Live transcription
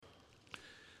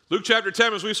Luke chapter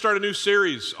 10, as we start a new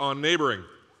series on neighboring.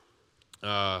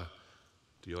 Do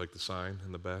you like the sign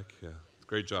in the back? Yeah.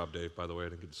 Great job, Dave, by the way. I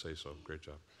didn't get to say so. Great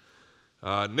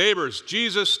job. Neighbors,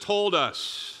 Jesus told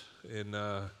us in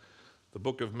the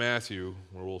book of Matthew,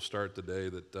 where we'll start today,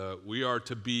 that we are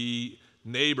to be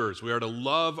neighbors. We are to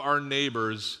love our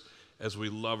neighbors as we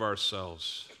love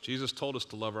ourselves. Jesus told us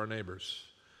to love our neighbors.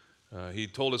 He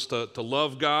told us to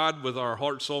love God with our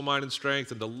heart, soul, mind, and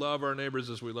strength, and to love our neighbors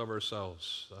as we love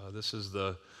ourselves. This is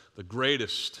the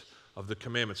greatest of the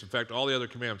commandments. In fact, all the other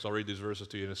commandments, I'll read these verses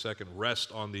to you in a second,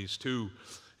 rest on these two.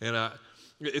 And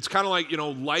it's kind of like,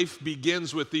 life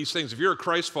begins with these things. If you're a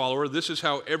Christ follower, this is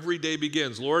how every day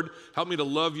begins. Lord, help me to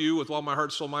love you with all my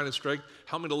heart, soul, mind, and strength.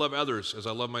 Help me to love others as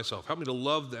I love myself. Help me to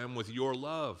love them with your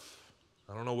love.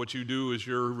 I don't know what you do as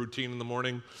your routine in the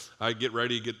morning. I get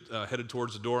ready, headed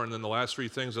towards the door, and then the last three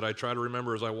things that I try to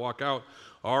remember as I walk out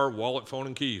are wallet, phone,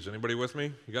 and keys. Anybody with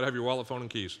me? You got to have your wallet, phone, and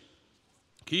keys.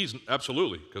 Keys,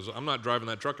 absolutely, because I'm not driving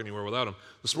that truck anywhere without them.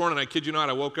 This morning, I kid you not,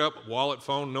 I woke up, wallet,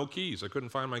 phone, no keys. I couldn't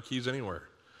find my keys anywhere.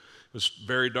 It was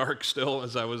very dark still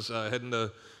as I was heading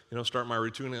to start my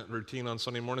routine on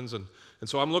Sunday mornings. And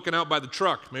so I'm looking out by the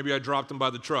truck. Maybe I dropped them by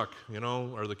the truck,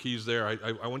 or the keys there.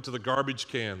 I went to the garbage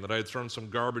can that I had thrown some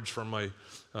garbage from my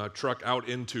truck out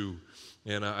into.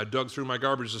 And I dug through my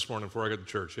garbage this morning before I got to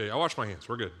church. Hey, I washed my hands.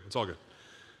 We're good. It's all good.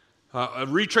 I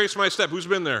retraced my step. Who's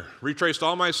been there? Retraced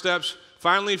all my steps.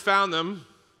 Finally found them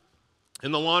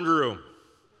in the laundry room.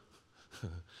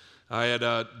 I had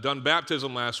done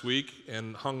baptism last week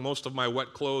and hung most of my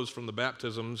wet clothes from the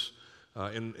baptisms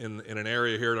in an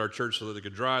area here at our church so that they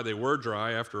could dry. They were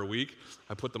dry after a week.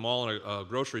 I put them all in a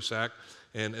grocery sack,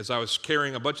 and as I was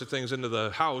carrying a bunch of things into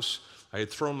the house, I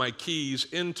had thrown my keys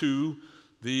into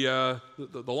the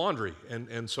laundry,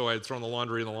 and so I had thrown the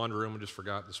laundry in the laundry room and just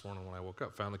forgot this morning when I woke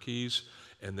up. Found the keys,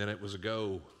 and then it was a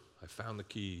go. I found the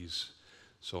keys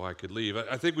so I could leave.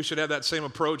 I think we should have that same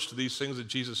approach to these things that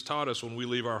Jesus taught us when we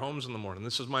leave our homes in the morning.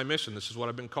 This is my mission. This is what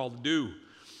I've been called to do.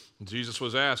 Jesus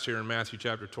was asked here in Matthew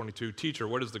chapter 22, "Teacher,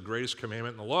 what is the greatest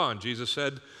commandment in the law?" And Jesus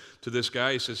said to this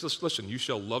guy, he says, listen, you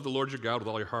shall love the Lord your God with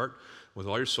all your heart, with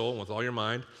all your soul, and with all your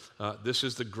mind. This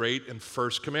is the great and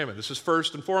first commandment. This is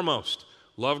first and foremost.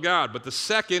 Love God. But the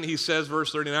second, he says,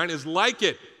 verse 39, is like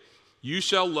it. You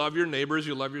shall love your neighbor as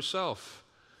you love yourself.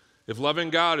 If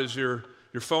loving God is your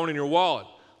phone and your wallet,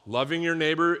 loving your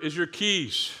neighbor is your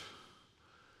keys.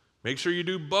 Make sure you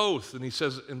do both. And he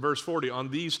says in verse 40, on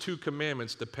these two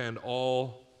commandments depend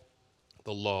all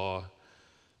the law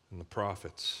and the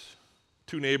prophets.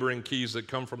 Two neighboring keys that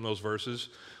come from those verses.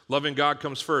 Loving God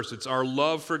comes first. It's our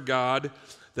love for God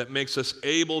that makes us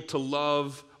able to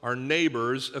love our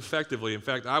neighbors effectively. In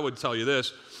fact, I would tell you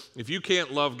this, if you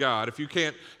can't love God, if you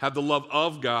can't have the love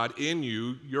of God in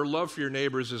you, your love for your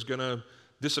neighbors is going to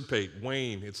dissipate,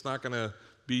 wane. It's not going to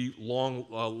be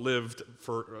long-lived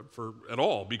for at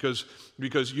all because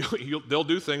they'll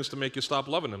do things to make you stop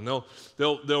loving them.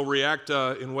 They'll react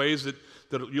in ways that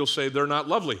you'll say they're not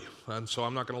lovely, and so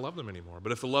I'm not going to love them anymore.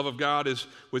 But if the love of God is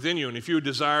within you, and if you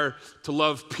desire to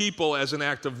love people as an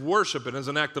act of worship and as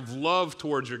an act of love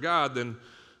towards your God, then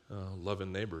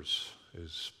loving neighbors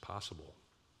is possible.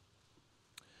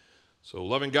 So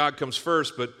loving God comes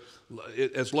first, but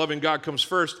as loving God comes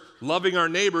first, loving our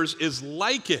neighbors is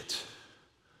like it.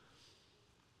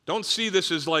 Don't see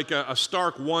this as like a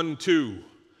stark 1-2.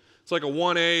 It's like a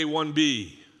 1A,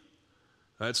 1B.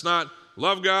 It's not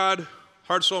love God,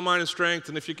 heart, soul, mind, and strength,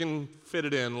 and if you can fit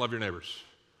it in, love your neighbors.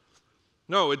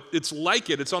 No, it's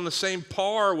like it. It's on the same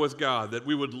par with God that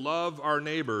we would love our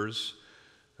neighbors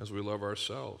as we love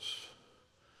ourselves.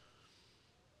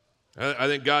 I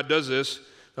think God does this,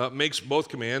 makes both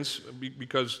commands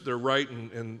because they're right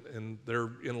and they're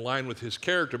in line with his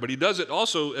character, but he does it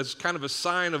also as kind of a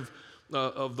sign of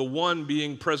the one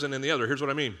being present in the other. Here's what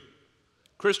I mean.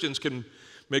 Christians can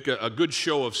make a good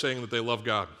show of saying that they love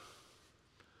God.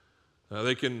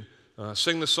 They can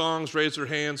sing the songs, raise their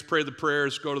hands, pray the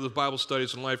prayers, go to the Bible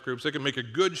studies and life groups. They can make a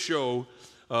good show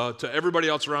to everybody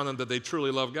else around them that they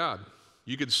truly love God.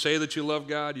 You can say that you love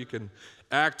God. You can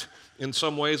act in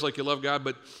some ways like you love God,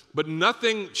 but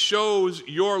nothing shows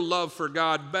your love for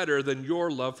God better than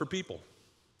your love for people.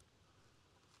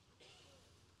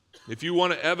 If you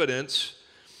want to evidence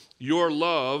your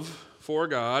love for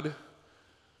God,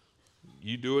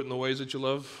 you do it in the ways that you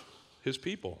love his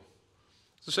people.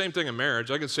 It's the same thing in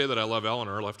marriage. I can say that I love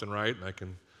Eleanor left and right, and I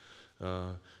can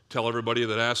tell everybody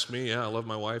that asks me, yeah, I love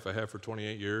my wife. I have for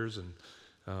 28 years, and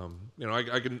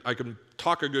I can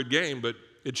talk a good game, but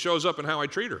it shows up in how I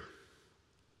treat her.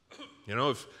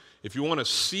 If you want to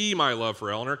see my love for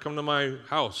Eleanor, come to my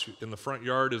house. In the front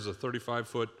yard is a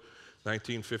 35-foot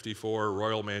 1954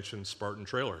 Royal Mansion Spartan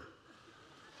trailer.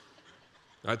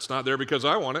 That's not there because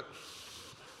I want it.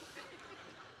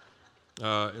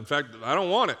 In fact, I don't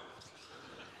want it.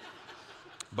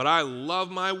 But I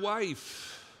love my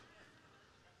wife.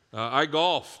 I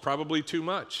golf, probably too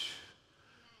much.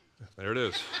 There it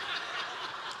is.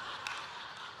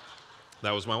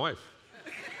 That was my wife.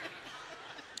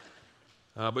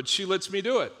 But she lets me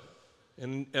do it.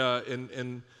 And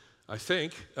I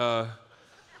think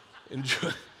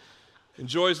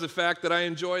enjoys the fact that I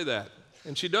enjoy that.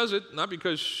 And she does it not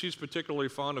because she's particularly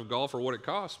fond of golf or what it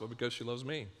costs, but because she loves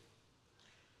me.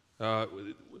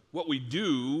 What we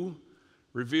do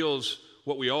reveals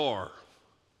what we are.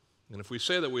 And if we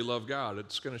say that we love God,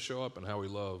 it's going to show up in how we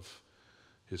love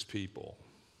his people.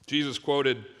 Jesus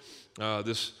quoted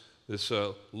this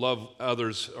love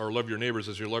others or love your neighbors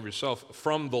as you love yourself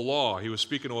from the law. He was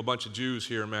speaking to a bunch of Jews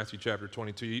here in Matthew chapter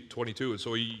 22, and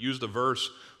so he used a verse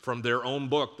from their own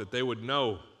book that they would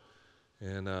know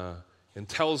and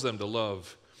tells them to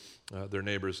love their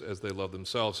neighbors as they love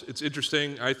themselves. It's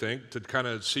interesting, I think, to kind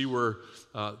of see where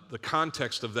the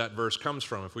context of that verse comes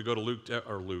from. If we go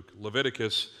to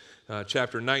Leviticus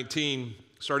chapter 19,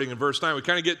 starting in verse 9, we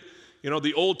kind of get,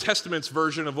 the Old Testament's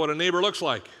version of what a neighbor looks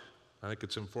like. I think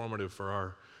it's informative for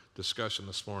our discussion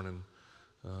this morning.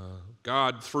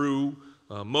 God, through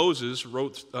Moses,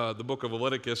 wrote the book of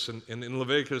Leviticus, and in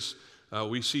Leviticus,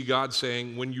 we see God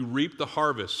saying, when you reap the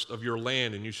harvest of your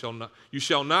land, and you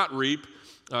shall not reap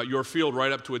your field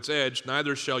right up to its edge,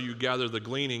 neither shall you gather the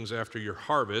gleanings after your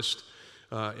harvest,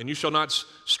 and you shall not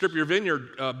strip your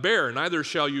vineyard bare, neither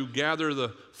shall you gather the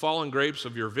fallen grapes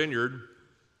of your vineyard.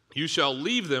 You shall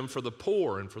leave them for the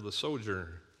poor and for the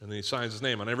sojourner. And then he signs his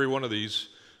name. On every one of these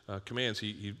commands,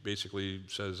 he basically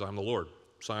says, I'm the Lord.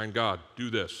 Sign God. Do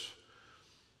this.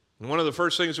 And one of the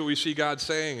first things that we see God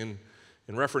saying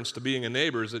in reference to being a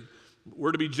neighbor is that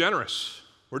we're to be generous.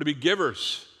 We're to be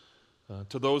givers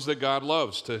to those that God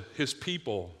loves, to his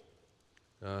people.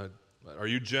 Are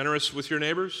you generous with your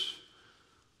neighbors?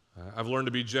 I've learned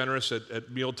to be generous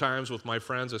at meal times with my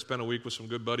friends. I spent a week with some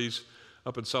good buddies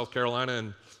up in South Carolina,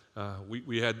 and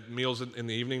we had meals in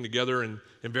the evening together, and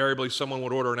invariably someone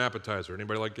would order an appetizer.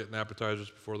 Anybody like getting appetizers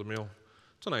before the meal?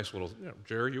 It's a nice little,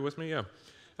 Jerry, you with me? Yeah.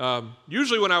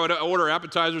 Usually when I would order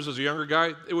appetizers as a younger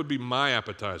guy, it would be my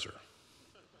appetizer.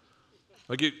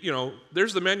 Like,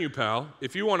 there's the menu, pal.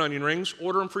 If you want onion rings,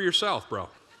 order them for yourself, bro.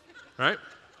 Right?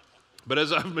 But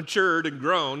as I've matured and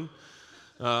grown,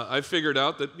 I figured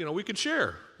out that, we could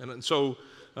share. And so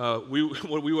we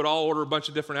would all order a bunch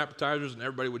of different appetizers, and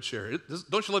everybody would share.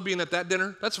 Don't you love being at that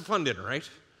dinner? That's a fun dinner, right?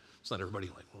 It's not everybody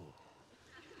like, oh.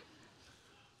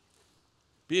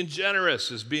 Being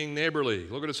generous is being neighborly.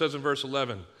 Look what it says in verse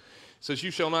 11. It says,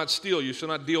 you shall not steal, you shall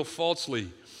not deal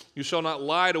falsely, you shall not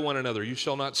lie to one another, you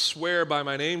shall not swear by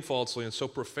my name falsely, and so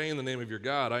profane the name of your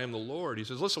God. I am the Lord. He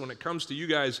says, listen, when it comes to you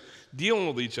guys dealing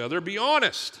with each other, be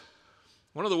honest.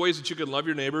 One of the ways that you can love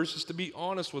your neighbors is to be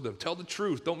honest with them. Tell the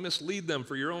truth. Don't mislead them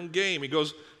for your own gain. He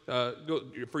goes,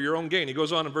 for your own gain. He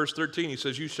goes on in verse 13. He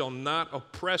says, you shall not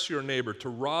oppress your neighbor to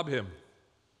rob him.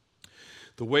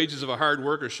 The wages of a hard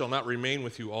worker shall not remain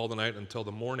with you all the night until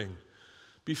the morning.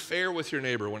 Be fair with your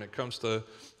neighbor when it comes to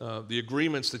the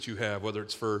agreements that you have, whether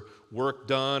it's for work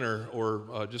done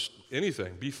or just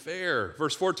anything. Be fair.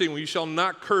 Verse 14, well, you shall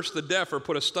not curse the deaf or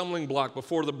put a stumbling block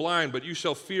before the blind, but you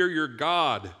shall fear your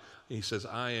God. He says,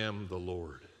 I am the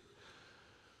Lord.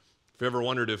 If you ever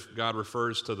wondered if God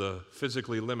refers to the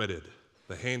physically limited,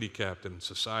 the handicapped in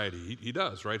society, he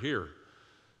does right here.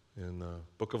 In the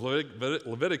book of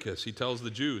Leviticus, he tells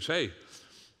the Jews, hey,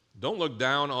 don't look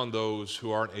down on those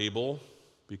who aren't able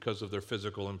because of their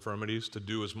physical infirmities to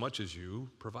do as much as you.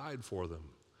 Provide for them.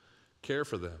 Care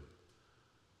for them.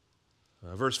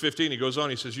 Verse 15, he goes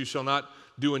on, he says, you shall not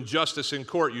do injustice in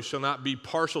court. You shall not be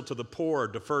partial to the poor,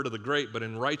 defer to the great, but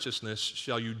in righteousness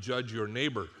shall you judge your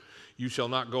neighbor. You shall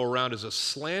not go around as a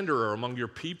slanderer among your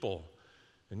people,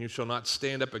 and you shall not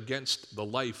stand up against the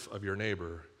life of your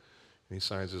neighbor. And he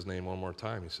signs his name one more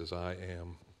time. He says, I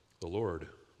am the Lord.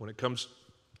 When it comes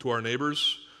to our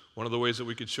neighbors, one of the ways that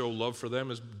we could show love for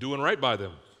them is doing right by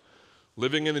them,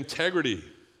 living in integrity,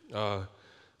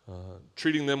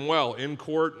 treating them well in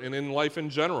court and in life in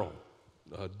general,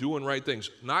 doing right things,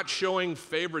 not showing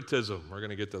favoritism. We're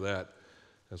going to get to that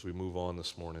as we move on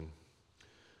this morning.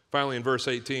 Finally, in verse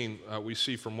 18, we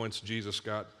see from whence Jesus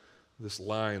got this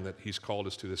line that he's called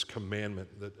us to, this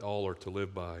commandment that all are to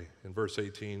live by. In verse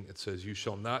 18, it says, you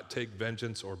shall not take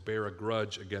vengeance or bear a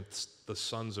grudge against the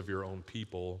sons of your own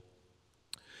people,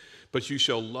 but you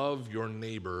shall love your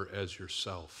neighbor as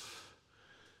yourself.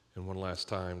 And one last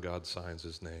time, God signs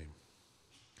his name.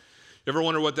 You ever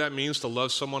wonder what that means to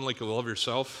love someone like you love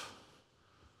yourself?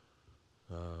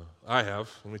 I have.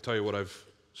 Let me tell you what I've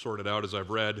sorted out as I've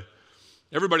read.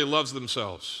 Everybody loves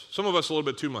themselves. Some of us a little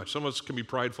bit too much. Some of us can be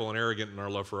prideful and arrogant in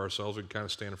our love for ourselves. We can kind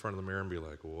of stand in front of the mirror and be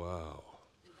like, wow,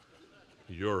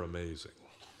 you're amazing.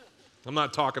 I'm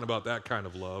not talking about that kind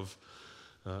of love,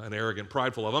 an arrogant,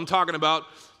 prideful love. I'm talking about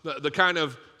the kind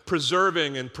of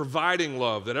preserving and providing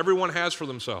love that everyone has for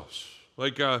themselves.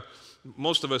 Like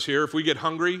most of us here, if we get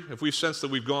hungry, if we sense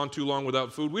that we've gone too long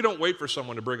without food, we don't wait for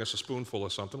someone to bring us a spoonful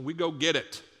of something. We go get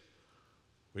it.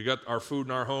 We got our food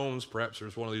in our homes. Perhaps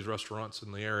there's one of these restaurants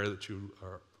in the area that you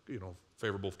are,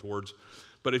 favorable towards.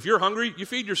 But if you're hungry, you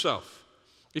feed yourself.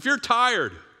 If you're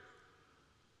tired, do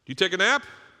you take a nap?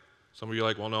 Some of you are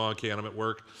like, well, no, I can't. I'm at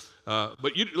work.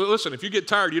 But listen, if you get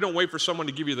tired, you don't wait for someone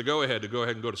to give you the go-ahead to go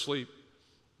ahead and go to sleep.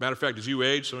 Matter of fact, as you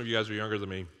age, some of you guys are younger than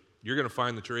me, you're going to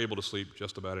find that you're able to sleep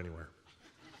just about anywhere.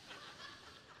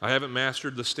 I haven't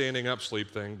mastered the standing up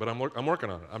sleep thing, but I'm working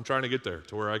on it. I'm trying to get there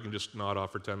to where I can just nod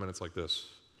off for 10 minutes like this.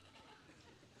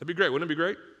 That'd be great. Wouldn't it be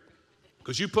great?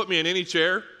 Because you put me in any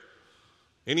chair,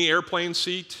 any airplane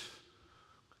seat,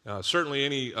 certainly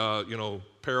any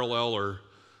parallel or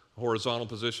horizontal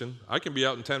position, I can be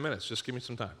out in 10 minutes. Just give me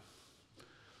some time.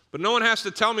 But no one has to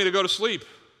tell me to go to sleep.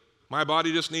 My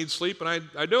body just needs sleep, and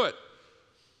I do it.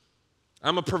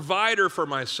 I'm a provider for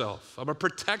myself. I'm a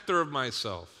protector of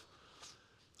myself.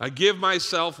 I give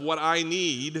myself what I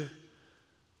need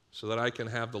so that I can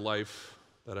have the life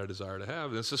that I desire to have.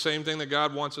 And it's the same thing that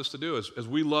God wants us to do. As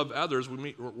we love others,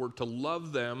 we're to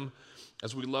love them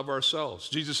as we love ourselves.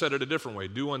 Jesus said it a different way.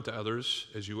 Do unto others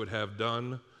as you would have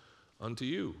done unto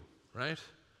you, right?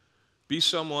 Be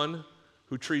someone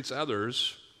who treats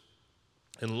others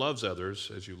and loves others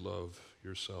as you love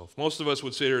yourself. Most of us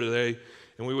would sit here today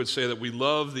and we would say that we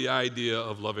love the idea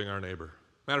of loving our neighbor.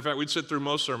 Matter of fact, we'd sit through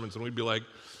most sermons and we'd be like,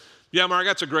 yeah, Mark,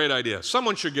 that's a great idea.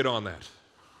 Someone should get on that.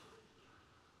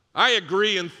 I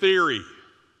agree in theory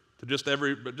to just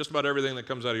about everything that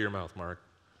comes out of your mouth, Mark.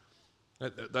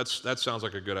 That sounds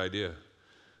like a good idea.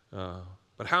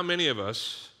 But how many of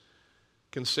us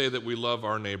can say that we love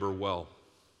our neighbor well?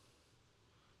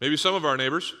 Maybe some of our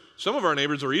neighbors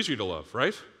are easy to love,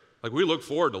 right? Like we look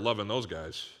forward to loving those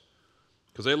guys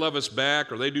because they love us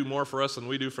back or they do more for us than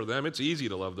we do for them. It's easy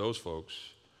to love those folks.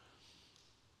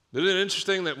 Isn't it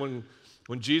interesting that when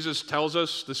Jesus tells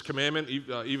us this commandment,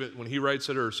 even when he writes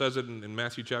it or says it in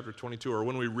Matthew chapter 22, or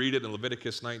when we read it in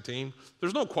Leviticus 19,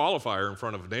 there's no qualifier in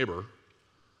front of neighbor.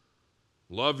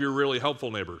 Love your really helpful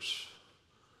neighbors.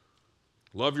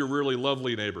 Love your really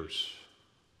lovely neighbors.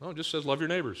 No, it just says love your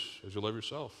neighbors as you love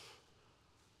yourself.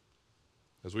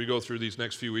 As we go through these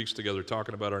next few weeks together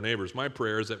talking about our neighbors, my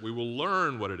prayer is that we will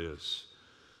learn what it is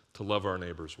to love our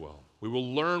neighbors well. We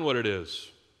will learn what it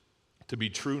is to be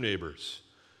true neighbors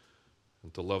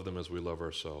and to love them as we love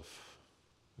ourselves.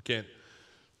 We can't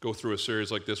go through a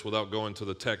series like this without going to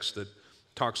the text that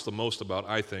talks the most about,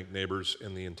 I think, neighbors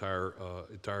in the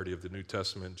entirety of the New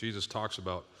Testament. Jesus talks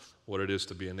about what it is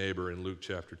to be a neighbor in Luke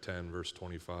chapter 10, verse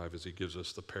 25, as he gives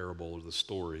us the parable or the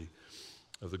story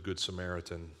of the Good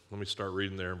Samaritan. Let me start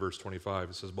reading there in verse 25.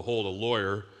 It says, behold, a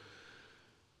lawyer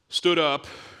stood up.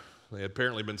 They had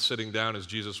apparently been sitting down as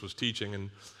Jesus was teaching,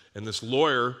 and this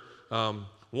lawyer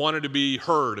wanted to be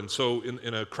heard. And so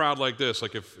in a crowd like this,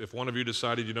 like if one of you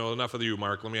decided, enough of you,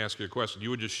 Mark, let me ask you a question. You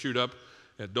would just shoot up,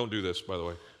 and don't do this, by the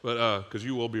way, but because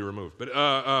you will be removed. But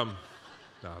no,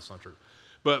 that's not true.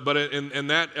 But in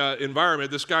that environment,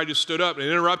 this guy just stood up and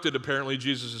interrupted apparently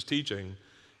Jesus' teaching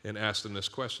and asked him this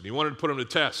question. He wanted to put him to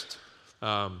test.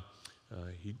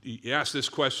 He asked this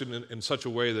question in such a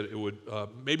way that it would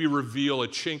maybe reveal a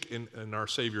chink in our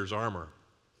Savior's armor,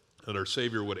 that our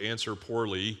Savior would answer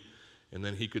poorly, and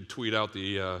then he could tweet out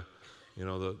the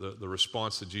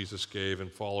response that Jesus gave,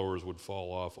 and followers would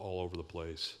fall off all over the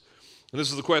place. And this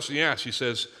is the question he asked. He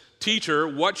says, "Teacher,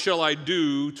 what shall I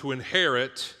do to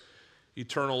inherit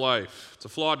eternal life?" It's a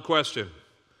flawed question.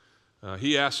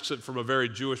 He asks it from a very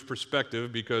Jewish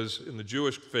perspective because in the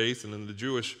Jewish faith and in the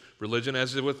Jewish religion,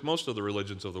 as with most of the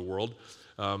religions of the world,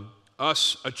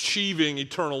 us achieving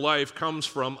eternal life comes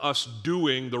from us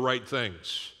doing the right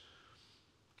things.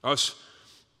 Us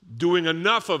doing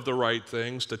enough of the right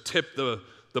things to tip the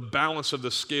balance of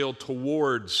the scale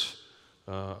towards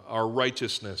our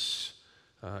righteousness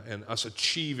and us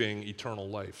achieving eternal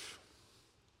life.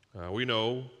 We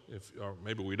know, or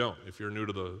maybe we don't, if you're new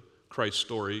to the Christ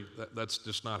story, that's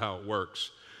just not how it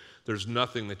works. There's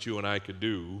nothing that you and I could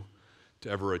do to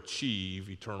ever achieve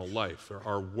eternal life.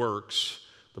 Our works,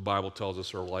 the Bible tells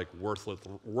us, are like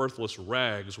worthless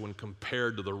rags when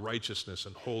compared to the righteousness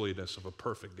and holiness of a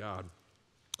perfect God.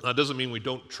 That doesn't mean we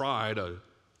don't try to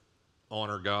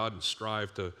honor God and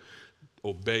strive to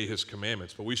obey his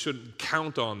commandments. But we shouldn't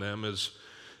count on them as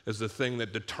the thing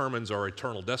that determines our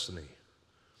eternal destiny.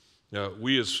 Now,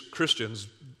 we as Christians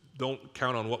don't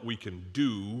count on what we can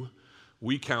do.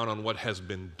 We count on what has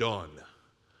been done.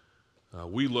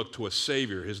 We look to a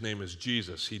Savior. His name is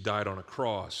Jesus. He died on a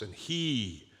cross, and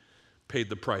he paid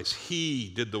the price.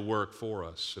 He did the work for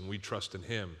us, and we trust in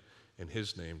him, in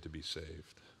his name, to be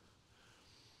saved.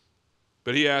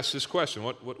 But he asks this question,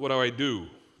 what do I do?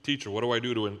 Teacher, what do I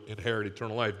do to inherit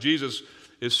eternal life? Jesus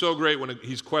is so great when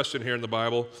he's questioned here in the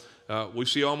Bible. We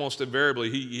see almost invariably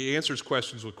he answers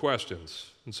questions with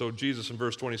questions. And so Jesus in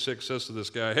verse 26 says to this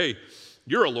guy, hey,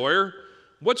 you're a lawyer.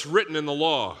 What's written in the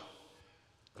law?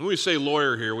 When we say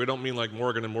lawyer here, we don't mean like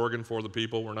Morgan & Morgan for the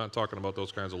people. We're not talking about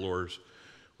those kinds of lawyers.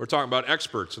 We're talking about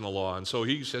experts in the law. And so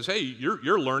he says, hey,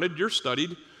 you're learned, you're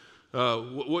studied.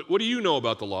 What do you know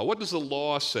about the law? What does the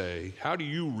law say? How do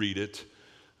you read it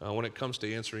when it comes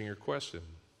to answering your question?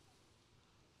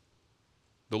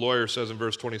 The lawyer says in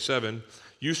verse 27,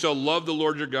 you shall love the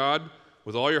Lord your God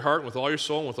with all your heart, and with all your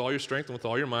soul, and with all your strength, and with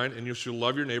all your mind, and you shall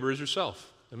love your neighbor as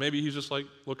yourself. And maybe he's just like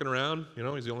looking around,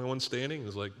 he's the only one standing.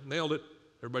 He's like, nailed it.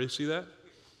 Everybody see that?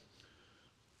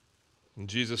 And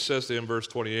Jesus says to him, verse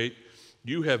 28,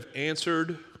 you have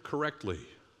answered correctly.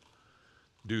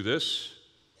 Do this,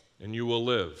 and you will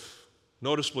live.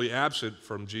 Noticeably absent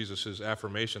from Jesus'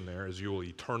 affirmation there is you will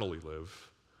eternally live.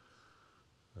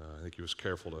 I think he was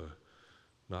careful to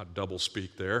not double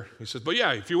speak there. He says, but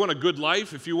yeah, if you want a good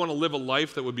life, if you want to live a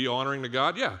life that would be honoring to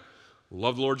God, yeah,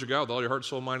 love the Lord your God with all your heart,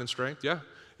 soul, mind, and strength, yeah,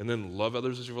 and then love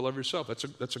others as you will love yourself.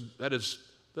 That's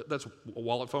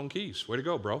wallet, phone, keys. Way to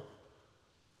go, bro.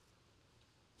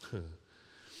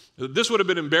 This would have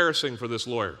been embarrassing for this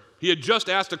lawyer. He had just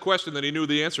asked a question that he knew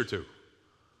the answer to.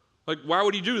 Like, why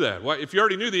would he do that? Why, if you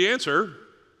already knew the answer,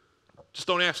 just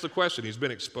don't ask the question. He's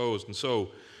been exposed. And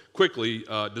so quickly,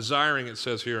 desiring, it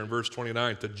says here in verse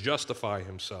 29, to justify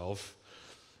himself,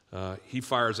 he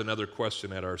fires another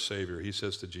question at our Savior. He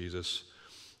says to Jesus,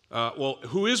 well,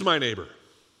 who is my neighbor?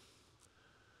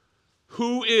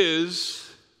 Who is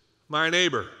my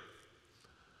neighbor?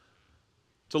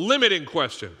 It's a limiting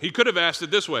question. He could have asked it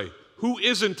this way, who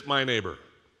isn't my neighbor?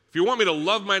 If you want me to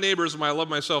love my neighbor as I love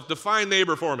myself, define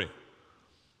neighbor for me.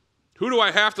 Who do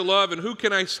I have to love, and who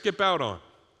can I skip out on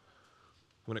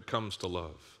when it comes to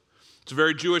love? It's a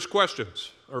very Jewish question.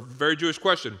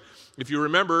 If you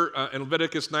remember in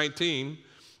Leviticus 19,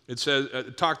 it says,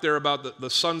 talked there about the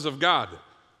sons of God,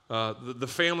 the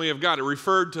family of God. It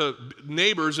referred to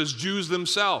neighbors as Jews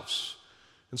themselves.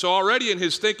 And so already in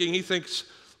his thinking, he thinks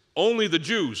only the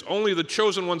Jews, only the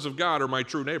chosen ones of God are my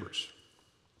true neighbors.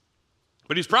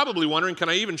 But he's probably wondering, can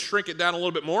I even shrink it down a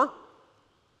little bit more?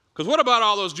 Because what about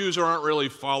all those Jews who aren't really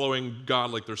following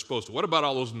God like they're supposed to? What about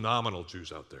all those nominal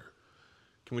Jews out there?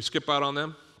 Can we skip out on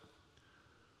them?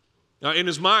 Now, in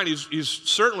his mind, he's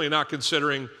certainly not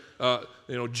considering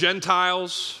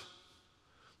Gentiles,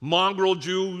 mongrel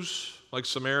Jews like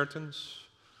Samaritans.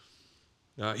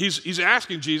 He's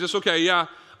asking Jesus, okay, yeah,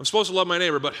 I'm supposed to love my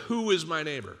neighbor, but who is my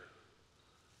neighbor?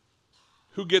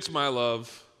 Who gets my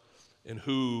love, and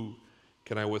who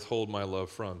can I withhold my love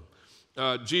from?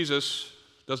 Jesus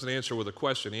doesn't answer with a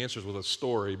question. He answers with a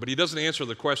story, but he doesn't answer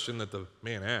the question that the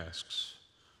man asks.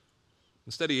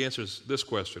 Instead, he answers this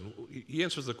question. He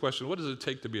answers the question, what does it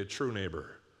take to be a true neighbor?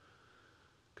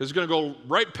 Because he's going to go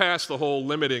right past the whole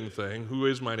limiting thing, who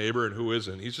is my neighbor and who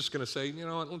isn't. He's just going to say, you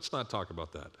know what, let's not talk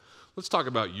about that. Let's talk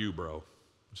about you, bro.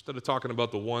 Instead of talking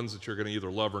about the ones that you're going to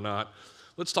either love or not,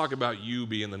 let's talk about you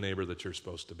being the neighbor that you're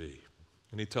supposed to be.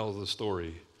 And he tells the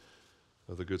story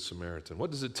of the Good Samaritan.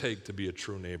 What does it take to be a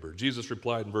true neighbor? Jesus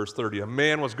replied in verse 30, a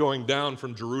man was going down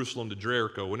from Jerusalem to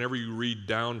Jericho. Whenever you read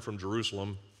down from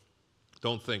Jerusalem,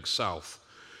 don't think south,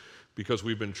 because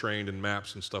we've been trained in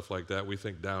maps and stuff like that. We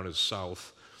think down is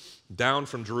south. Down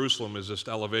from Jerusalem is just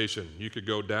elevation. You could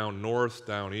go down north,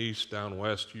 down east, down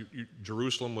west.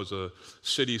 Jerusalem was a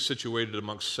city situated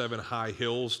amongst 7 high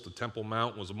hills. The Temple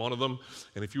Mount was one of them.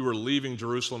 And if you were leaving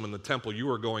Jerusalem and the temple, you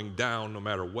were going down no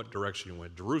matter what direction you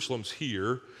went. Jerusalem's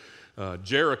here.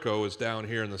 Jericho is down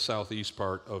here in the southeast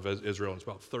part of Israel. It's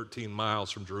about 13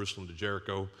 miles from Jerusalem to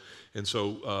Jericho. And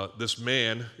so this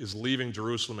man is leaving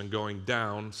Jerusalem and going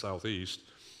down southeast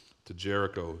to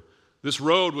Jericho. This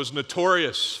road was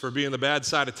notorious for being the bad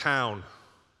side of town.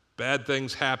 Bad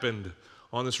things happened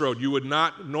on this road. You would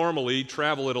not normally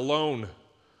travel it alone.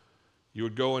 You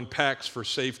would go in packs for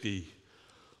safety.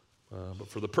 But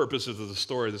for the purposes of the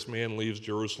story, this man leaves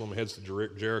Jerusalem, heads to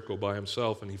Jericho by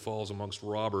himself, and he falls amongst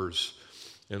robbers.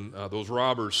 And those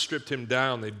robbers stripped him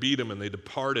down. They beat him, and they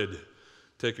departed,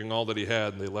 taking all that he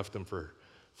had, and they left him for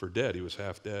dead. He was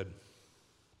half dead.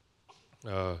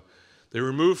 They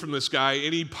removed from this guy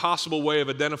any possible way of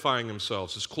identifying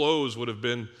themselves. His clothes would have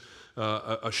been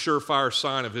a surefire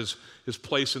sign of his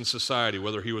place in society,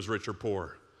 whether he was rich or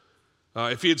poor.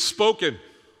 If he had spoken,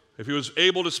 if he was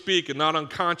able to speak and not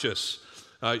unconscious,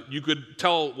 you could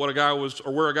tell what a guy was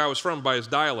or where a guy was from by his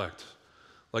dialect.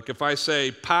 Like if I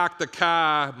say, "Park the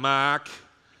car, Mark.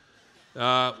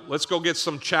 Let's go get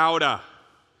some chowder."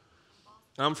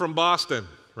 I'm from Boston,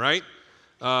 right?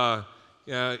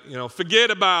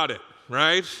 Forget about it,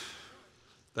 right?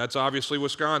 That's obviously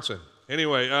Wisconsin.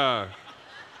 Anyway,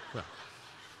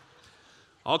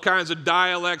 all kinds of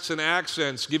dialects and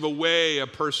accents give away a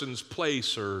person's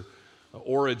place or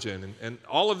origin. And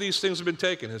all of these things have been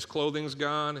taken. His clothing's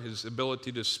gone, his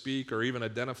ability to speak or even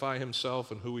identify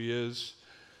himself and who he is,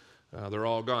 they're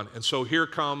all gone. And so here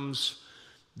comes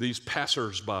these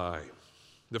passers-by.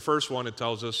 The first one, it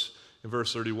tells us in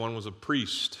verse 31, was a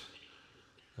priest.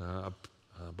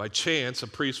 By chance, a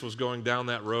priest was going down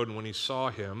that road, and when he saw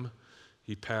him,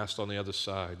 he passed on the other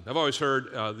side. I've always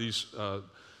heard these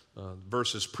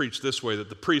verses preached this way, that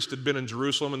the priest had been in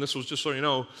Jerusalem, and this was, just so you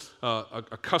know,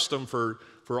 a custom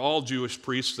for all Jewish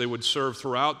priests. They would serve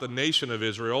throughout the nation of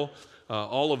Israel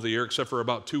all of the year, except for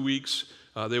about 2 weeks.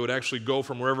 They would actually go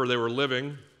from wherever they were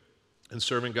living and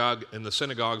serving God in the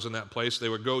synagogues in that place. They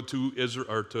would go to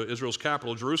Israel's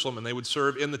capital, Jerusalem, and they would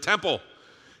serve in the temple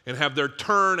and have their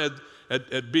turn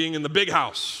at being in the big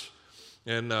house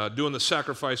and doing the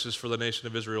sacrifices for the nation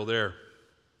of Israel there.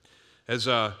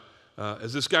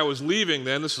 As this guy was leaving,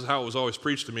 then this is how it was always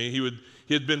preached to me.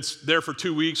 He had been there for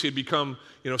 2 weeks. He had become,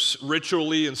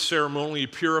 ritually and ceremonially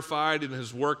purified in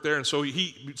his work there, and so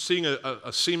he, seeing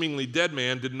a seemingly dead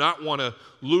man, did not want to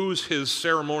lose his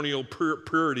ceremonial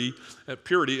purity,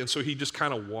 and so he just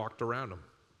kind of walked around him.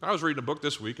 I was reading a book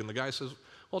this week, and the guy says,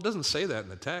 "Well, it doesn't say that in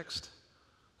the text.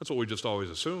 That's what we just always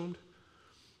assumed."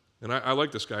 And I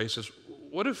like this guy. He says,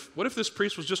 "What if this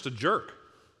priest was just a jerk?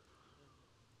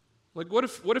 Like, what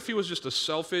if he was just a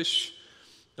selfish,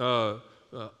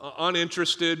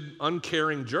 uninterested,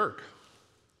 uncaring jerk?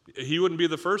 He wouldn't be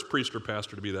the first priest or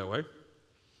pastor to be that way.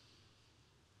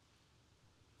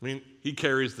 I mean, he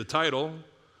carries the title,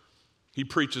 he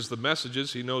preaches the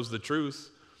messages, he knows the truth,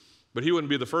 but he wouldn't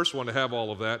be the first one to have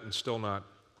all of that and still not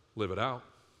live it out.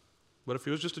 What if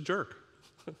he was just a jerk?"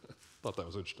 Thought that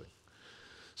was interesting.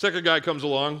 Second guy comes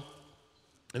along,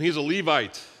 and he's a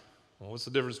Levite. Well, what's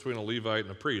the difference between a Levite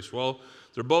and a priest? Well,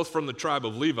 they're both from the tribe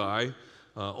of Levi.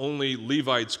 Only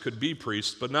Levites could be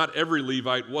priests, but not every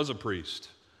Levite was a priest.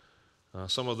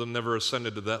 Some of them never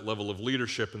ascended to that level of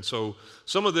leadership, and so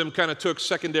some of them kind of took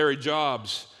secondary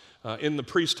jobs in the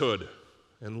priesthood.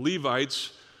 And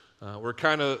Levites were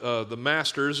kind of the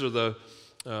masters or the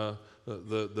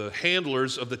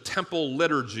handlers of the temple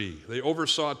liturgy. They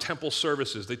oversaw temple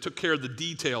services. They took care of the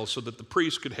details so that the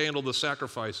priests could handle the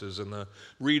sacrifices and the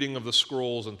reading of the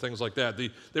scrolls and things like that.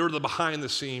 They were the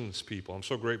behind-the-scenes people. I'm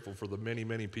so grateful for the many,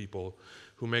 many people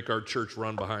who make our church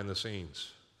run behind the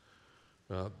scenes.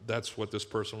 That's what this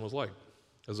person was like.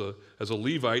 As a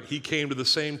Levite, he came to the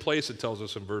same place, it tells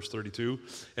us in verse 32,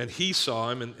 and he saw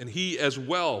him, and he as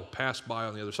well passed by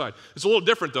on the other side. It's a little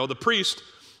different, though. The priest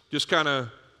just kind of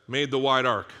made the wide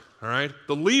arc, all right?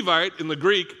 The Levite in the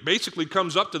Greek basically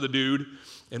comes up to the dude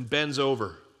and bends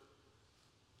over.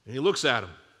 And he looks at him,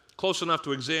 close enough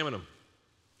to examine him.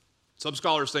 Some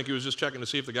scholars think he was just checking to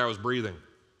see if the guy was breathing.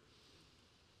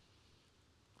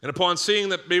 And upon seeing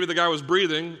that maybe the guy was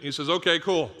breathing, he says, "Okay,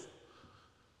 cool.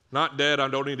 Not dead, I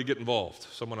don't need to get involved.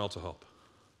 Someone else will help."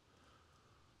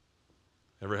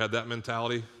 Ever had that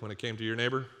mentality when it came to your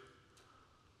neighbor?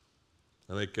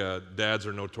 I think dads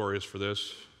are notorious for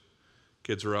this.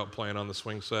 Kids are out playing on the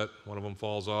swing set. One of them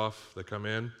falls off. They come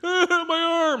in.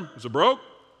 "My arm! Is it broke?"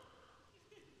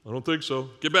 "I don't think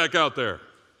so." "Get back out there."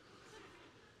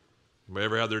 Anybody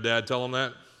ever had their dad tell them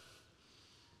that?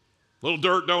 "Little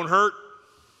dirt don't hurt."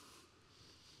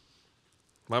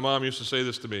 My mom used to say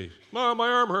this to me. "Mom, my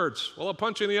arm hurts." "Well, I'll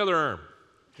punch you in the other arm.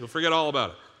 You'll forget all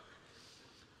about it."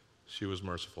 She was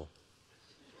merciful.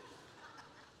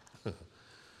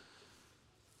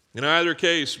 In either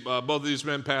case, both of these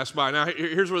men passed by. Now,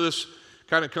 here's where this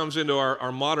kind of comes into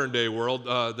our modern day world.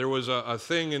 There was a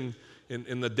thing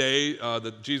in the day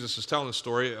that Jesus is telling the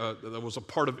story that was a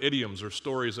part of idioms or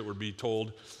stories that would be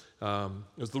told. It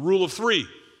was the rule of three.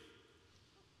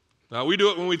 Now, we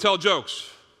do it when we tell jokes.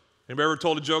 Anybody ever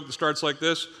told a joke that starts like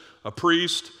this? A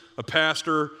priest, a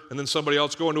pastor, and then somebody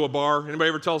else go into a bar. Anybody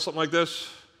ever tell something like this?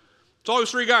 It's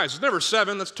always three guys. It's never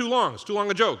seven. That's too long. It's too long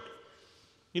a joke.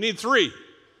 You need three.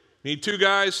 You need two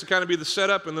guys to kind of be the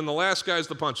setup, and then the last guy is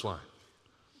the punchline.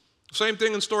 Same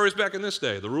thing in stories back in this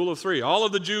day, the rule of three. All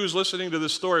of the Jews listening to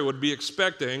this story would be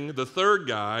expecting the third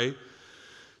guy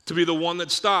to be the one that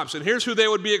stops. And here's who they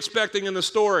would be expecting in the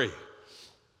story.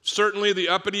 Certainly the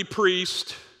uppity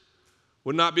priest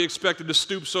would not be expected to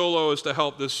stoop so low as to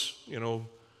help this,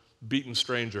 beaten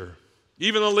stranger.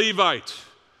 Even the Levite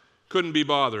couldn't be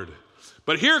bothered.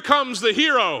 But here comes the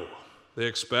hero, they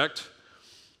expect.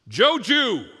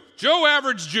 Joe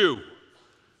average Jew.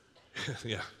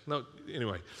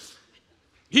 Anyway.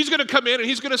 He's going to come in and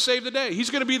he's going to save the day. He's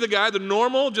going to be the guy, the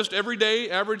normal, just everyday,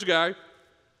 average guy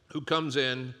who comes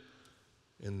in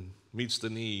and meets the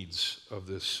needs of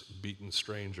this beaten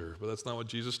stranger. But that's not what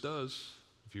Jesus does.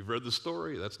 If you've read the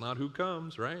story, that's not who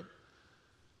comes, right?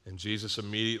 And Jesus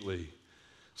immediately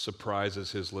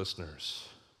surprises his listeners.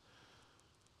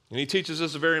 And he teaches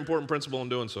us a very important principle in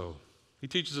doing so. He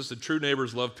teaches us that true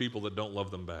neighbors love people that don't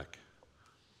love them back.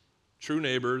 True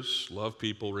neighbors love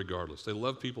people regardless. They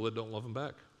love people that don't love them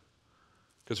back.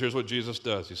 Because here's what Jesus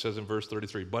does. He says in verse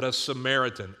 33, but a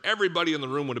Samaritan. Everybody in the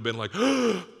room would have been like,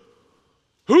 who?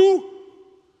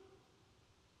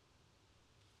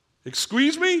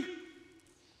 Excuse me?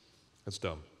 That's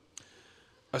dumb.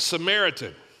 A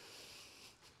Samaritan.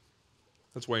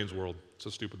 That's Wayne's World. It's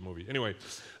a stupid movie. Anyway,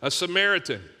 a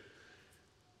Samaritan,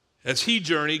 as he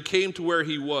journeyed, came to where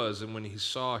he was, and when he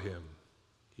saw him,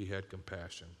 he had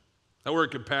compassion. That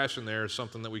word compassion there is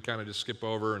something that we kind of just skip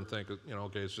over and think,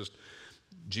 okay, it's just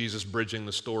Jesus bridging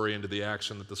the story into the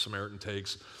action that the Samaritan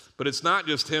takes. But it's not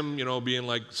just him, being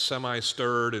like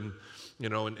semi-stirred and,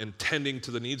 and tending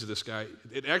to the needs of this guy.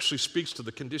 It actually speaks to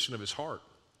the condition of his heart.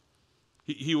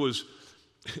 He was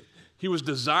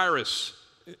desirous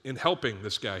in helping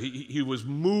this guy. He was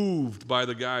moved by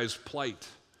the guy's plight.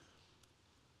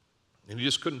 And he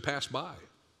just couldn't pass by.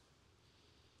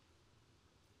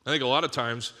 I think a lot of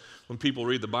times when people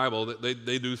read the Bible,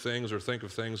 they do things or think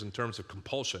of things in terms of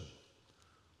compulsion.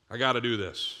 I got to do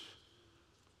this.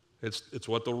 It's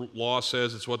what the law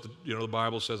says. It's what the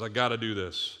Bible says. I got to do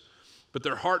this. But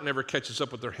their heart never catches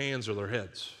up with their hands or their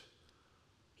heads.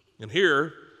 And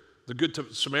here, the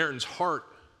Good Samaritan's heart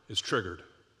is triggered.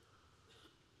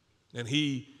 And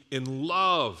he, in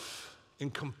love, in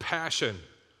compassion,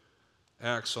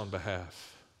 acts on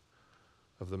behalf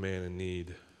of the man in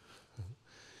need.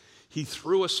 He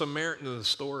threw a Samaritan into the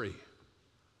story.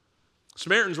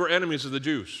 Samaritans were enemies of the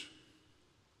Jews.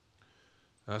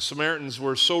 Samaritans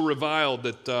were so reviled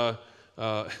that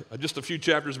just a few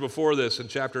chapters before this, in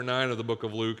chapter 9 of the book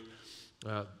of Luke,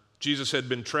 Jesus had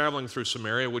been traveling through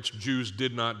Samaria, which Jews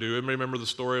did not do. Anybody remember the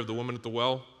story of the woman at the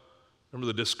well? Remember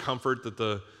the discomfort that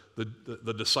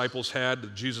the disciples had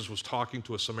that Jesus was talking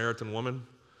to a Samaritan woman?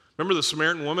 Remember the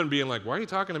Samaritan woman being like, why are you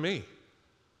talking to me?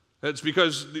 That's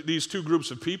because these two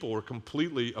groups of people were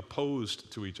completely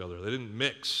opposed to each other. They didn't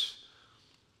mix.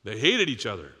 They hated each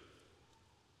other.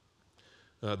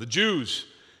 The Jews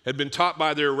had been taught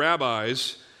by their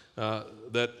rabbis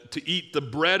that to eat the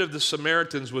bread of the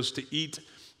Samaritans was to eat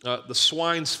the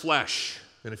swine's flesh.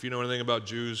 And if you know anything about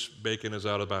Jews, bacon is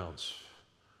out of bounds.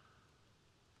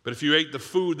 But if you ate the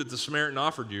food that the Samaritan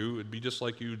offered you, it'd be just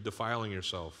like you defiling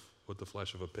yourself with the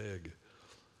flesh of a pig.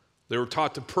 They were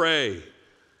taught to pray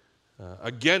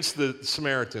against the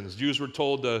Samaritans. Jews were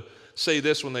told to say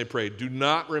this when they prayed: do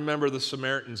not remember the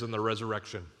Samaritans in the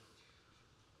resurrection.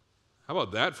 How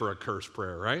about that for a curse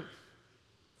prayer, right?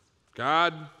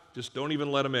 God, just don't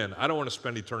even let them in. I don't want to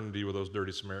spend eternity with those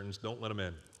dirty Samaritans. Don't let them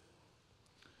in.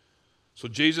 So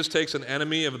Jesus takes an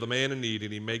enemy of the man in need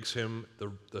and he makes him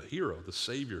the hero, the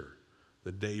savior,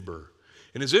 the neighbor.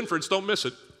 And his inference, don't miss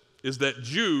it, is that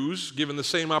Jews, given the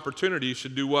same opportunity,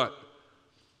 should do what?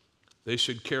 They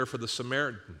should care for the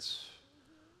Samaritans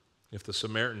if the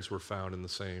Samaritans were found in the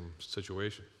same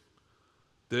situation.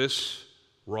 This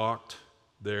rocked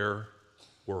their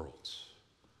worlds.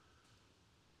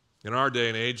 In our day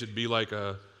and age, it'd be like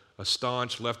a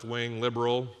staunch left-wing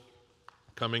liberal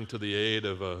coming to the aid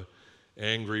of an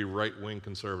angry right-wing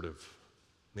conservative.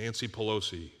 Nancy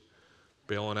Pelosi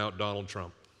bailing out Donald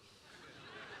Trump.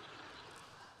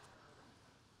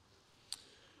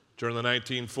 During the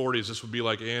 1940s, this would be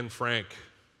like Anne Frank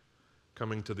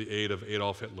coming to the aid of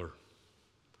Adolf Hitler.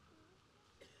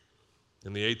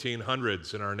 In the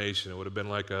 1800s in our nation, it would have been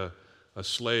like a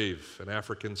slave, an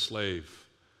African slave,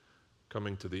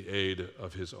 coming to the aid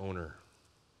of his owner.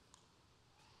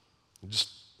 It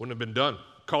just wouldn't have been done.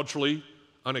 Culturally,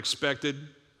 unexpected.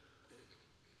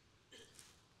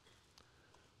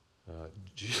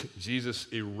 Jesus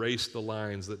erased the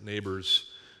lines that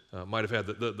neighbors might have had.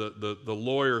 The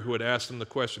lawyer who had asked him the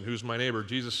question, who's my neighbor?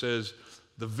 Jesus says,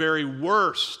 the very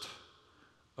worst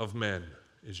of men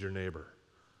is your neighbor.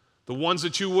 the ones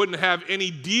that you wouldn't have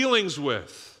any dealings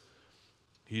with.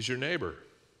 He's your neighbor.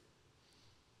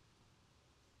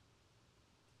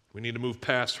 We need to move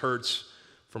past hurts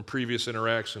from previous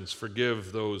interactions,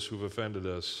 forgive those who've offended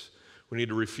us. We need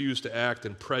to refuse to act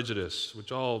in prejudice,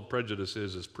 which all prejudice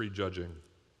is prejudging.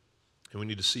 And we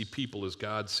need to see people as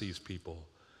God sees people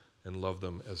and love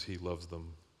them as he loves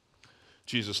them.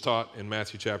 Jesus taught in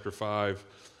Matthew chapter 5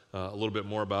 a little bit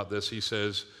more about this. He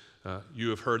says, you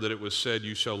have heard that it was said,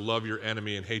 you shall love your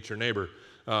enemy and hate your neighbor.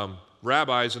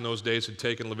 Rabbis in those days had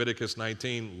taken Leviticus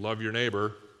 19, love your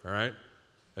neighbor, all right,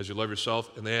 as you love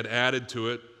yourself, and they had added to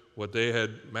it what they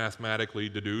had mathematically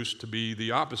deduced to be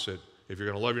the opposite. If you're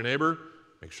going to love your neighbor,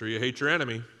 make sure you hate your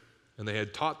enemy. And they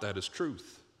had taught that as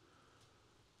truth.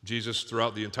 Jesus,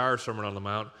 throughout the entire Sermon on the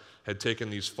Mount, had taken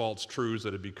these false truths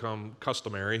that had become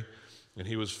customary, and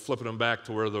he was flipping them back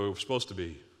to where they were supposed to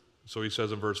be. So he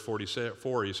says in verse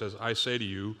 44, he says, I say to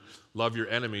you, love your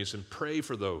enemies and pray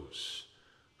for those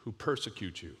who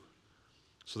persecute you,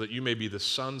 so that you may be the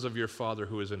sons of your Father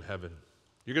who is in heaven.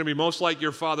 You're going to be most like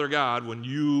your Father God when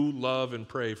you love and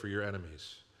pray for your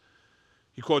enemies.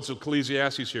 He quotes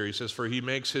Ecclesiastes here. He says, for he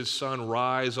makes his sun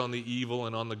rise on the evil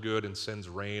and on the good and sends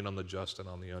rain on the just and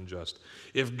on the unjust.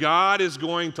 If God is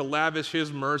going to lavish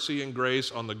his mercy and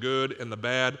grace on the good and the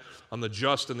bad, on the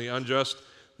just and the unjust,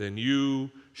 then you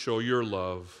show your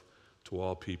love to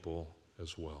all people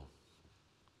as well.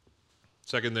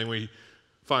 Second thing we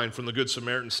find from the Good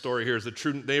Samaritan story here is that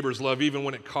true neighbors love even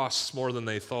when it costs more than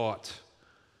they thought.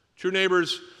 True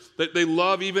neighbors, they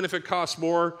love even if it costs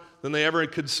more than they ever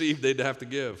conceived they'd have to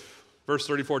give. Verse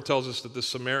 34 tells us that this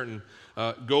Samaritan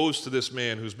goes to this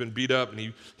man who's been beat up,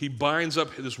 and he binds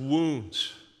up his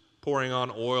wounds, pouring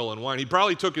on oil and wine. He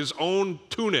probably took his own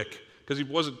tunic because he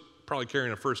wasn't probably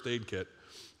carrying a first aid kit.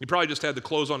 He probably just had the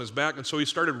clothes on his back, and so he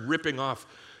started ripping off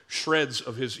shreds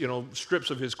of his, strips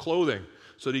of his clothing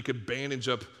so that he could bandage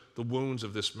up the wounds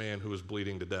of this man who was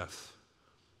bleeding to death.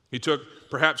 He took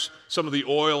perhaps some of the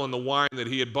oil and the wine that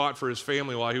he had bought for his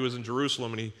family while he was in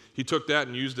Jerusalem, and he took that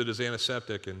and used it as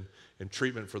antiseptic and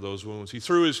treatment for those wounds. He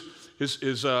threw his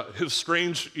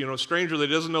strange, stranger that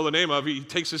he doesn't know the name of, he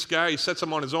takes this guy, he sets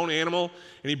him on his own animal,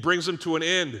 and he brings him to an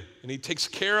inn, and he takes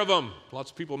care of him.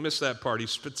 Lots of people miss that part. He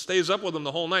stays up with him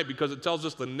the whole night because it tells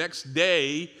us the next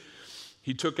day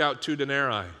he took out 2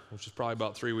 denarii, which is probably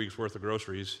about 3 weeks' worth of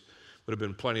groceries. Would have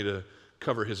been plenty to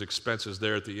cover his expenses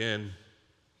there at the inn.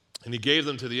 And he gave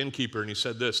them to the innkeeper, and he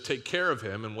said this, take care of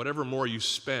him, and whatever more you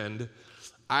spend,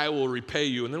 I will repay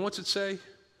you. And then what's it say?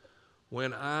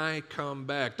 When I come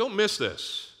back. Don't miss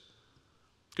this.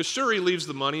 Because sure, he leaves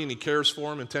the money, and he cares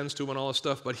for him and tends to him and all this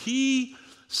stuff, but he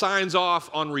signs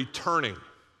off on returning.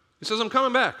 He says, I'm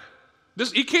coming back.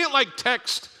 He can't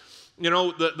text,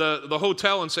 the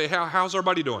hotel and say, how's our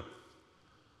buddy doing?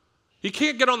 He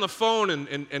can't get on the phone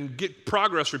and get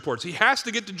progress reports. He has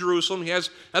to get to Jerusalem. He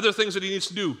has other things that he needs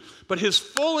to do. But his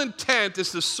full intent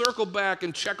is to circle back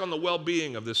and check on the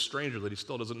well-being of this stranger that he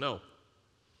still doesn't know.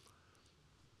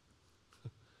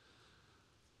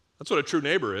 That's what a true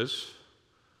neighbor is.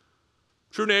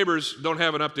 True neighbors don't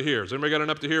have an up to here. Has anybody got an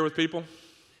up to here with people?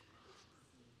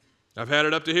 I've had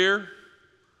it up to here.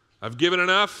 I've given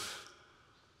enough.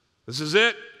 This is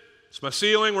it. It's my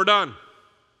ceiling. We're done.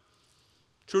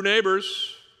 True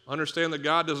neighbors understand that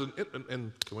God doesn't,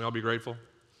 and can we all be grateful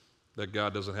that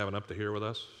God doesn't have an up to here with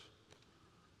us?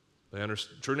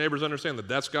 True neighbors understand that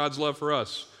that's God's love for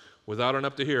us without an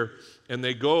up to here, and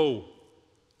they go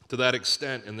to that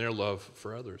extent in their love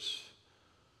for others.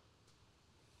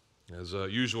 As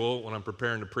usual, when I'm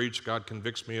preparing to preach, God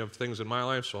convicts me of things in my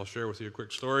life, so I'll share with you a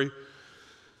quick story.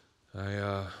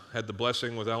 I had the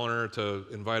blessing with Eleanor to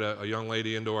invite a young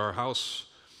lady into our house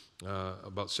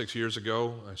about 6 years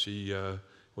ago. She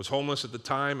was homeless at the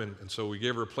time, and so we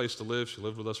gave her a place to live. She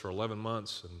lived with us for 11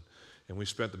 months, and we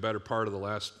spent the better part of the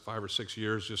last 5 or 6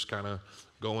 years just kind of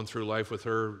going through life with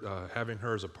her, having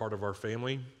her as a part of our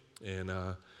family. And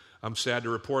I'm sad to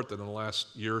report that in the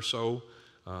last year or so,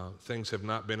 things have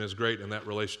not been as great in that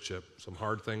relationship. Some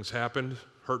hard things happened,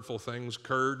 hurtful things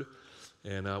occurred,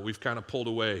 and we've kind of pulled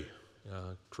away,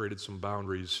 created some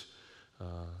boundaries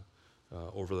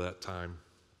over that time.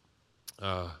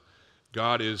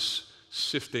 God is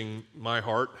sifting my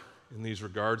heart in these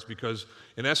regards because,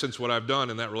 in essence, what I've done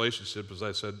in that relationship is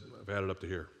I said, I've had it up to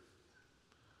here.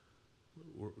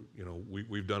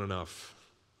 We've done enough,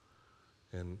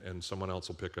 and someone else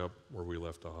will pick up where we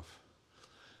left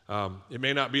off. It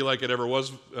may not be like it ever was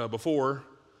before,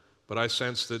 but I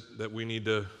sense that we need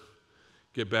to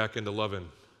get back into loving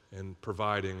and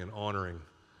providing and honoring.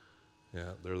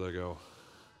 Yeah, there they go.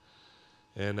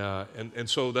 And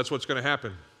so that's what's going to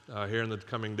happen here in the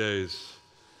coming days.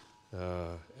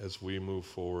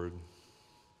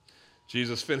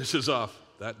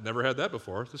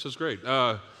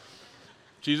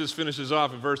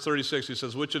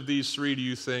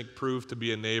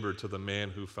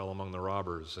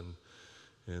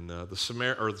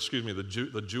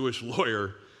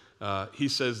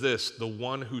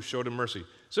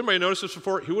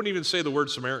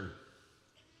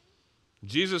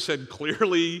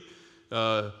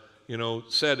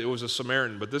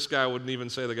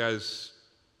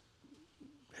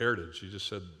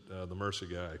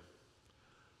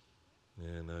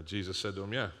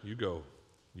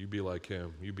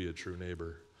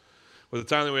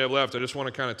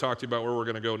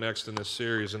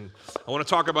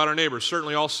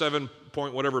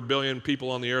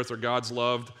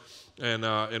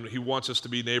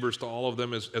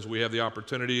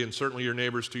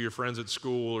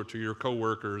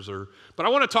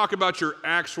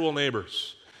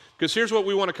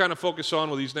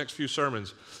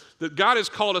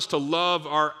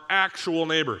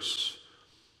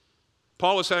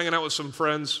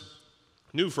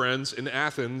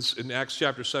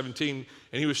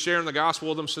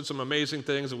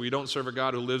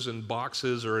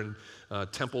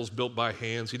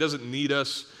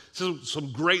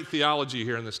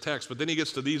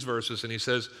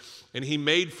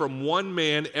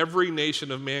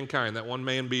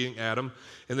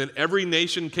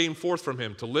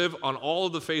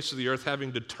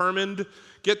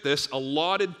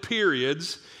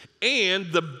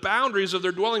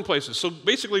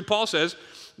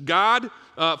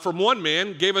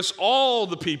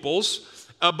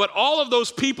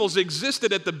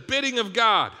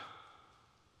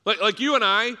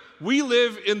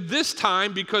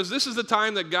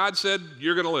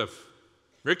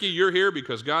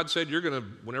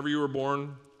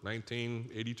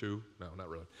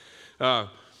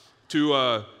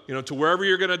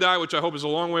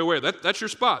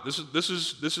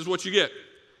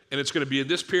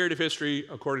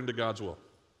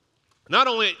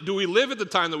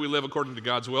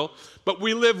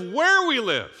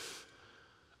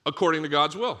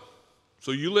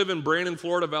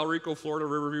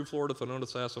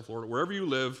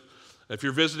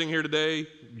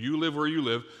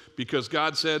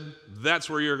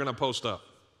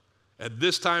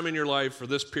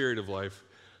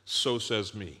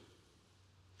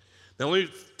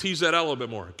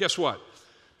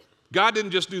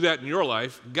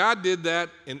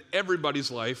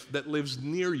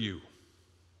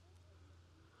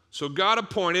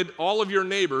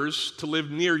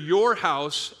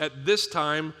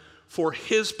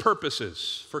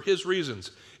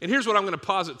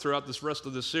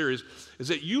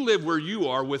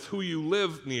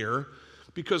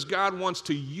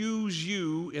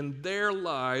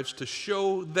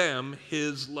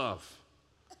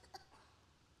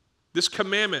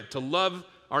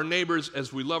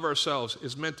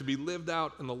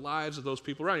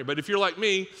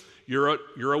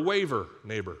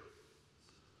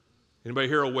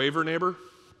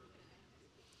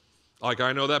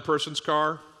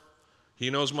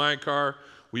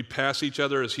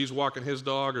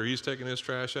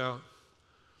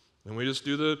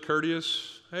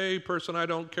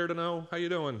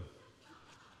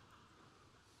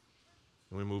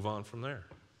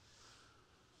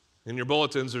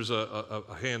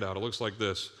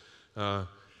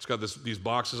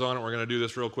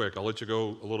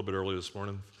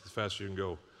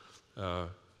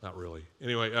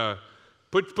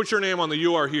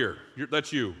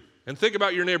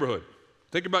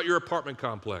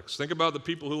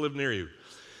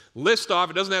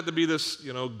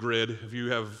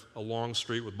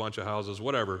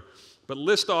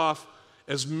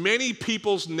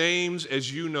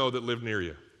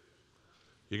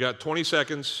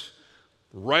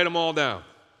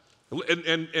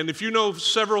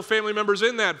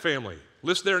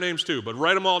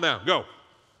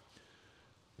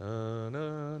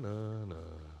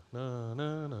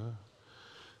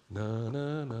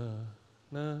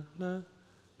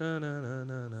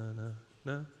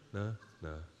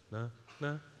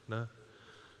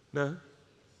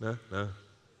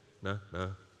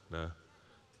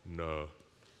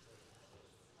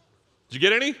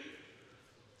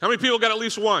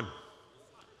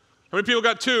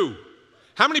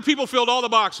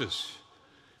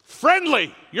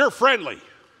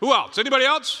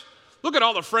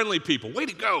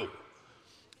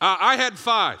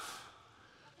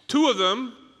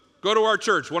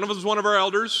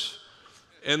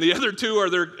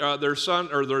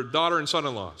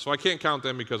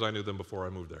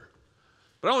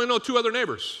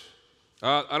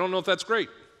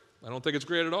 I don't think it's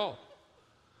great at all.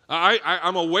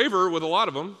 I'm a waiver with a lot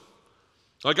of them.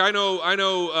 Like I know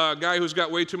a guy who's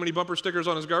got way too many bumper stickers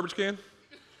on his garbage can.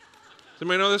 Does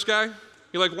anybody know this guy?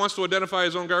 He like wants to identify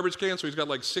his own garbage can, so he's got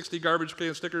like 60 garbage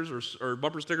can stickers or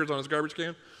bumper stickers on his garbage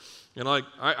can. And like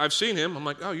I've seen him. I'm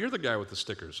like, oh, you're the guy with the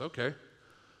stickers. Okay.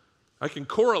 I can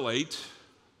correlate,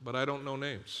 but I don't know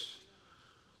names.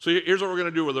 So here's what we're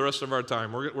going to do with the rest of our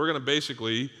time. We're going to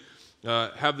basically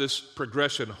have this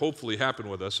progression hopefully happen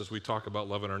with us as we talk about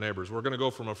loving our neighbors. We're going to go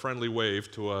from a friendly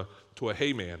wave to a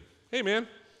hey man. Hey man.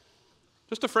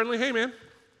 Just a friendly hey man.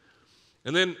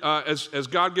 And then as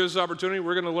God gives us opportunity,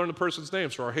 we're going to learn the person's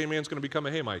name. So our hey man's going to become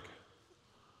a hey Mike.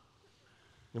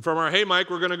 And from our hey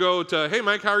Mike, we're going to go to hey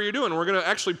Mike, how are you doing? We're going to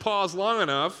actually pause long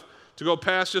enough to go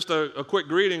past just a quick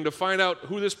greeting to find out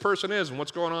who this person is and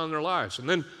what's going on in their lives. And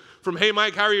then from hey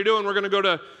Mike, how are you doing? We're going to go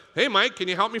to hey Mike, can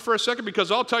you help me for a second?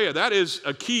 Because I'll tell you, that is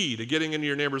a key to getting into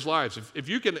your neighbor's lives. If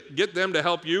you can get them to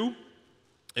help you,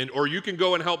 or you can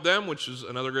go and help them, which is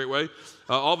another great way,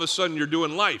 all of a sudden you're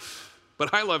doing life.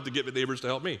 But I love to get the neighbors to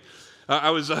help me. I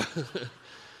was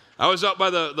out by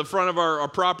the front of our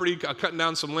property cutting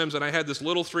down some limbs, and I had this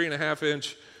little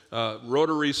 3.5-inch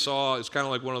rotary saw. It's kind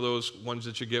of like one of those ones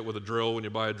that you get with a drill when you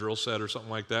buy a drill set or something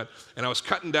like that. And I was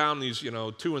cutting down these,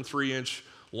 2 and 3 inch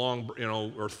long,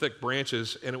 or thick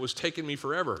branches, and it was taking me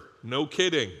forever. No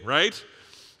kidding, right?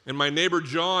 And my neighbor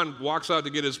John walks out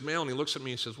to get his mail, and he looks at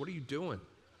me and says, "What are you doing?"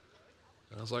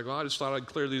 And I was like, "Well, I just thought I'd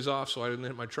clear these off so I didn't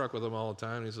hit my truck with them all the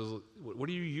time." And he says, "What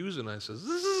are you using?" I says,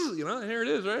 "This is, here it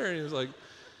is, right here." And he's like,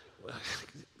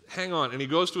 "Hang on." And he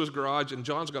goes to his garage, and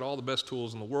John's got all the best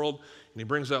tools in the world. And he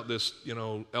brings out this,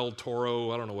 El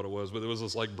Toro, I don't know what it was, but it was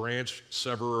this like branch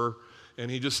severer. And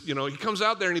he just, he comes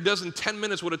out there and he does in 10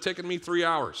 minutes what would have taken me 3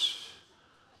 hours.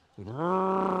 And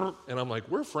I'm like,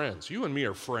 we're friends. You and me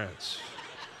are friends.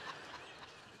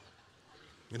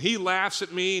 And he laughs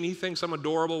at me and he thinks I'm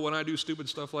adorable when I do stupid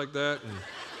stuff like that.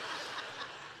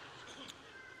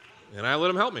 And I let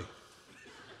him help me.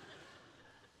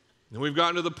 And we've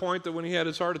gotten to the point that when he had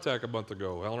his heart attack a month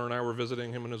ago, Eleanor and I were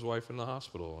visiting him and his wife in the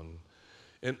hospital.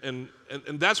 And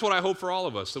that's what I hope for all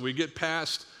of us, that we get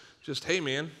past just, hey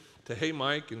man, to hey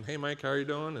Mike, and hey Mike, how are you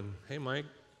doing? And hey Mike,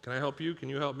 can I help you? Can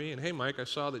you help me? And hey Mike, I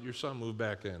saw that your son moved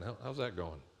back in. How's that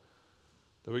going?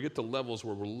 That we get to levels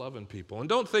where we're loving people. And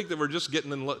don't think that we're just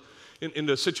getting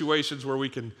into situations where we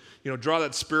can, draw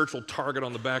that spiritual target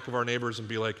on the back of our neighbors and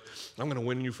be like, I'm going to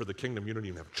win you for the kingdom. You don't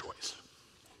even have a choice.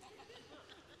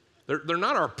 They're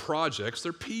not our projects.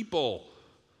 They're people.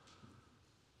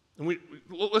 And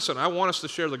listen, I want us to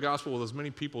share the gospel with as many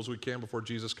people as we can before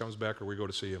Jesus comes back or we go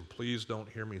to see him. Please don't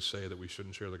hear me say that we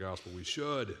shouldn't share the gospel. We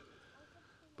should.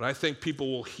 But I think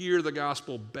people will hear the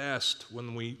gospel best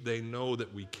when they know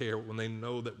that we care, when they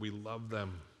know that we love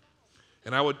them.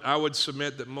 And I would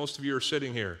submit that most of you are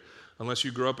sitting here, unless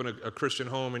you grew up in a Christian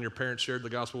home and your parents shared the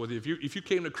gospel with you. If you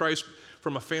came to Christ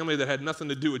from a family that had nothing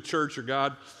to do with church or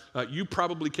God, you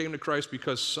probably came to Christ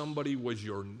because somebody was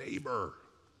your neighbor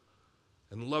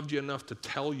and loved you enough to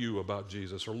tell you about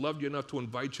Jesus or loved you enough to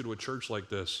invite you to a church like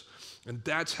this. And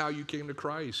that's how you came to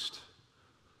Christ,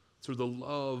 through the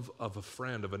love of a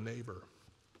friend, of a neighbor.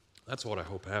 That's what I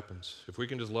hope happens. If we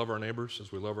can just love our neighbors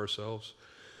as we love ourselves,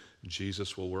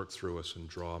 Jesus will work through us and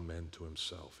draw men to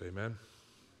himself. Amen?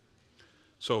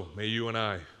 So may you and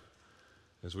I,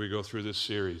 as we go through this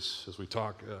series, as we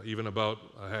talk even about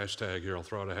a hashtag here, I'll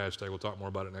throw out a hashtag, we'll talk more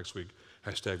about it next week,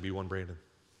 hashtag #Be1Brandon.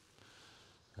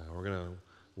 We're going to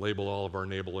label all of our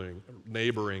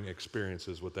neighboring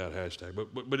experiences with that hashtag.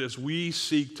 But as we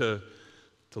seek to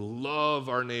love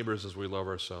our neighbors as we love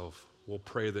ourselves, we'll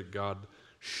pray that God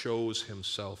shows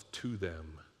himself to them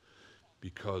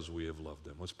because we have loved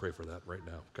them. Let's pray for that right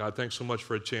now. God, thanks so much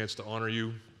for a chance to honor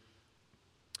you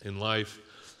in life.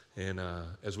 And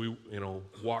as we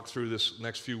walk through this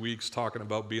next few weeks talking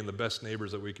about being the best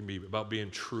neighbors that we can be, about being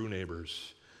true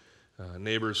neighbors,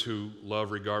 neighbors who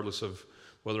love regardless of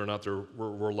whether or not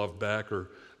we're loved back,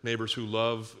 or neighbors who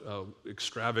love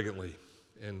extravagantly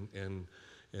and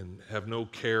have no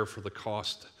care for the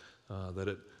cost that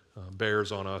it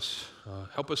bears on us.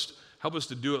 Help us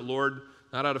to do it, Lord,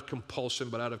 not out of compulsion,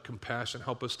 but out of compassion.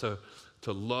 Help us to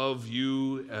love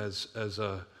you as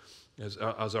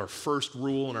our first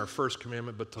rule and our first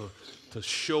commandment, but to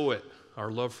show it, our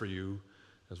love for you,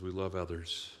 as we love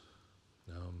others.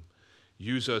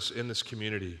 Use us in this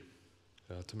community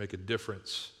to make a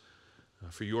difference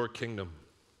for your kingdom.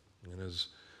 And as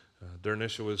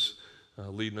Dernisha was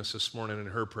leading us this morning in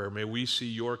her prayer, may we see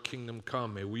your kingdom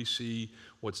come. May we see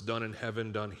what's done in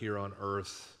heaven done here on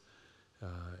earth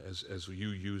as you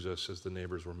use us as the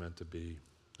neighbors we're meant to be.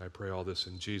 I pray all this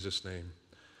in Jesus' name.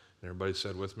 Everybody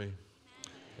said with me?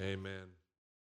 Amen.